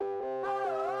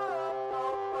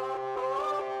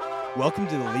Welcome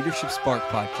to the Leadership Spark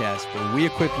podcast, where we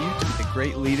equip you to be the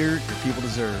great leader your people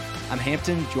deserve. I'm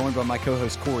Hampton, joined by my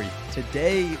co-host Corey.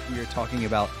 Today, we are talking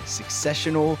about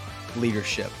successional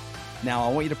leadership. Now,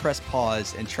 I want you to press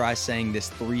pause and try saying this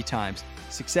 3 times.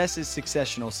 Success is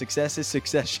successional. Success is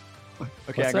successional.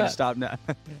 Okay, I got to stop now.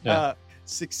 Yeah.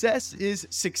 Success is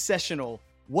successional.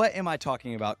 What am I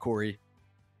talking about, Corey?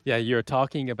 Yeah, you're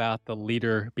talking about the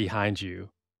leader behind you.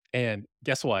 And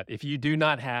guess what? If you do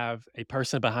not have a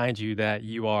person behind you that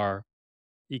you are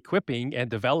equipping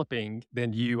and developing,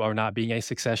 then you are not being a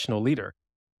successional leader.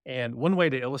 And one way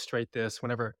to illustrate this,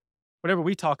 whenever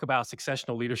we talk about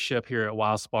successional leadership here at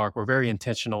WildSpark, we're very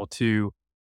intentional to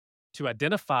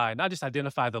identify, not just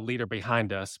identify the leader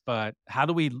behind us, but how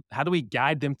do we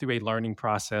guide them through a learning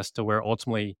process to where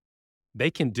ultimately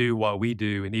they can do what we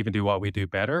do and even do what we do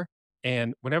better.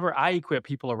 And whenever I equip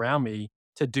people around me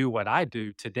to do what I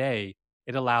do today,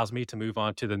 it allows me to move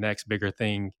on to the next bigger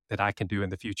thing that I can do in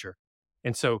the future.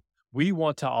 And so we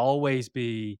want to always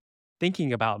be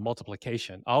thinking about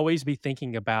multiplication, always be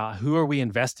thinking about who are we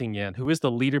investing in? Who is the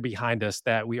leader behind us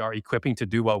that we are equipping to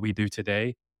do what we do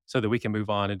today so that we can move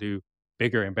on and do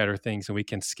bigger and better things and we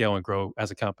can scale and grow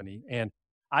as a company. And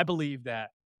I believe that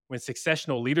when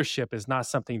successional leadership is not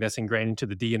something that's ingrained into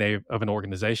the DNA of an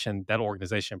organization, that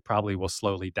organization probably will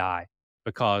slowly die,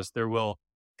 because there will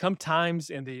come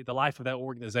times in the life of that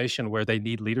organization where they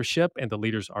need leadership and the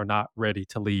leaders are not ready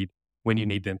to lead when you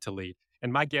need them to lead.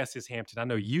 And my guess is, Hampton, I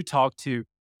know you talk to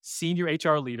senior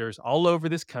HR leaders all over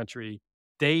this country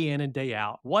day in and day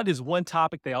out. What is one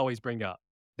topic they always bring up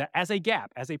that as a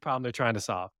gap, as a problem they're trying to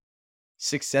solve?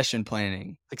 Succession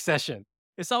planning. Succession.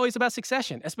 It's always about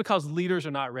succession. It's because leaders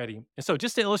are not ready. And so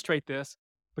just to illustrate this,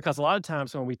 because a lot of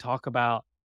times when we talk about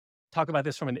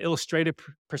this from an illustrative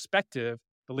perspective,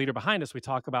 the leader behind us, we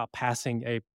talk about passing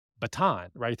a baton,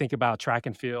 right? You think about track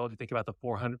and field, you think about the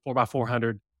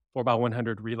 4x400,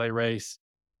 4x100 relay race,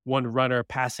 one runner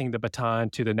passing the baton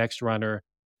to the next runner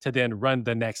to then run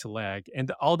the next leg.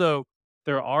 And although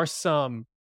there are some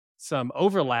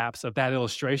overlaps of that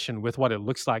illustration with what it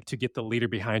looks like to get the leader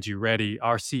behind you ready,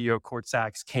 our CEO, Court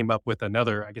Sachs, came up with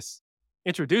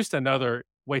introduced another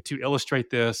way to illustrate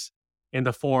this in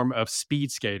the form of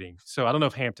speed skating. So I don't know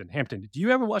if Hampton, did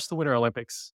you ever watch the Winter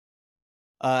Olympics?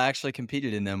 I actually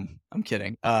competed in them. I'm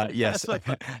kidding. Yes. Hampton,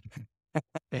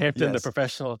 Yes. the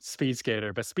professional speed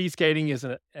skater. But speed skating is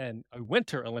a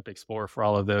Winter Olympic sport for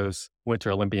all of those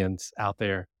Winter Olympians out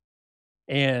there.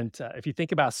 And if you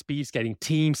think about speed skating,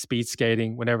 team speed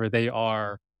skating, whenever they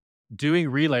are doing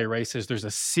relay races, there's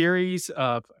a series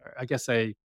of,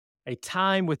 a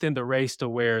time within the race to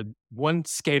where one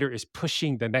skater is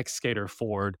pushing the next skater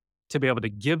forward to be able to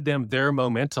give them their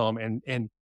momentum and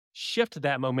shift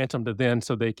that momentum to them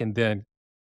so they can then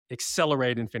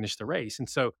accelerate and finish the race. And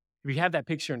so if you have that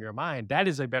picture in your mind, that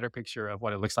is a better picture of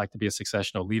what it looks like to be a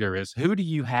successional leader. Is who do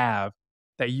you have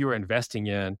that you are investing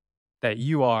in, that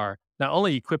you are not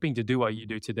only equipping to do what you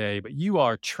do today, but you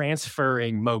are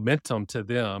transferring momentum to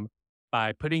them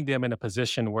by putting them in a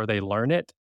position where they learn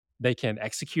it, they can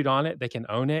execute on it, they can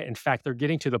own it. In fact, they're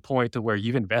getting to the point to where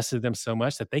you've invested them so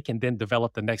much that they can then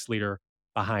develop the next leader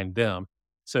behind them.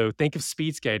 So think of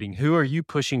speed skating. Who are you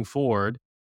pushing forward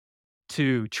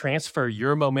to transfer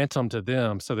your momentum to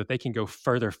them so that they can go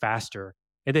further faster?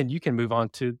 And then you can move on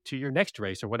to your next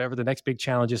race or whatever the next big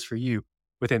challenge is for you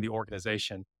within the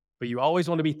organization. But you always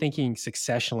want to be thinking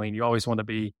successionally, and you always want to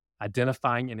be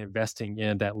identifying and investing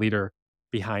in that leader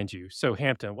behind you. So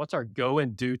Hampton, what's our go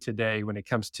and do today when it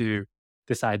comes to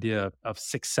this idea of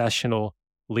successional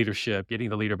leadership, getting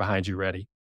the leader behind you ready?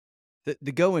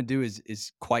 The go and do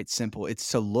is quite simple. It's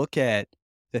to look at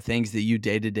the things that you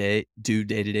do day to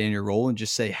day in your role and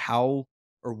just say, how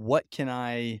or what can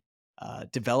I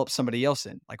develop somebody else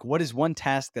in? Like, what is one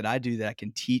task that I do that I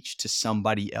can teach to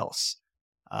somebody else?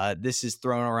 This is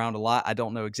thrown around a lot. I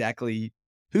don't know exactly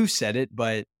who said it,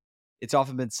 but it's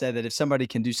often been said that if somebody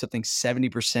can do something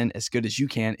 70% as good as you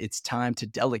can, it's time to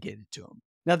delegate it to them.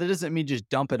 Now, that doesn't mean just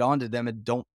dump it onto them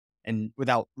and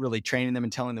without really training them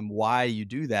and telling them why you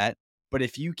do that. But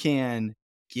if you can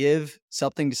give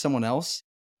something to someone else,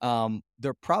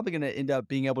 they're probably going to end up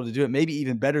being able to do it maybe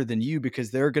even better than you,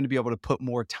 because they're going to be able to put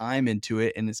more time into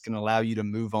it, and it's going to allow you to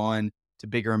move on to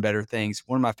bigger and better things.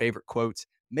 One of my favorite quotes,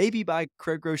 maybe by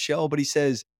Craig Rochelle, but he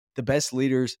says, the best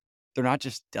leaders, they're not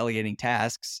just delegating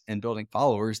tasks and building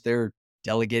followers, they're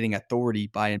delegating authority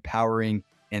by empowering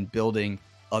and building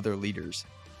other leaders.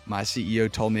 My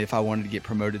CEO told me if I wanted to get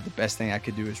promoted, the best thing I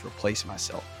could do is replace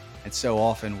myself. And so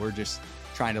often we're just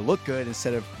trying to look good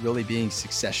instead of really being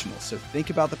successional. So think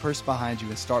about the person behind you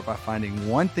and start by finding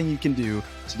one thing you can do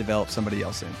to develop somebody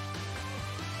else in.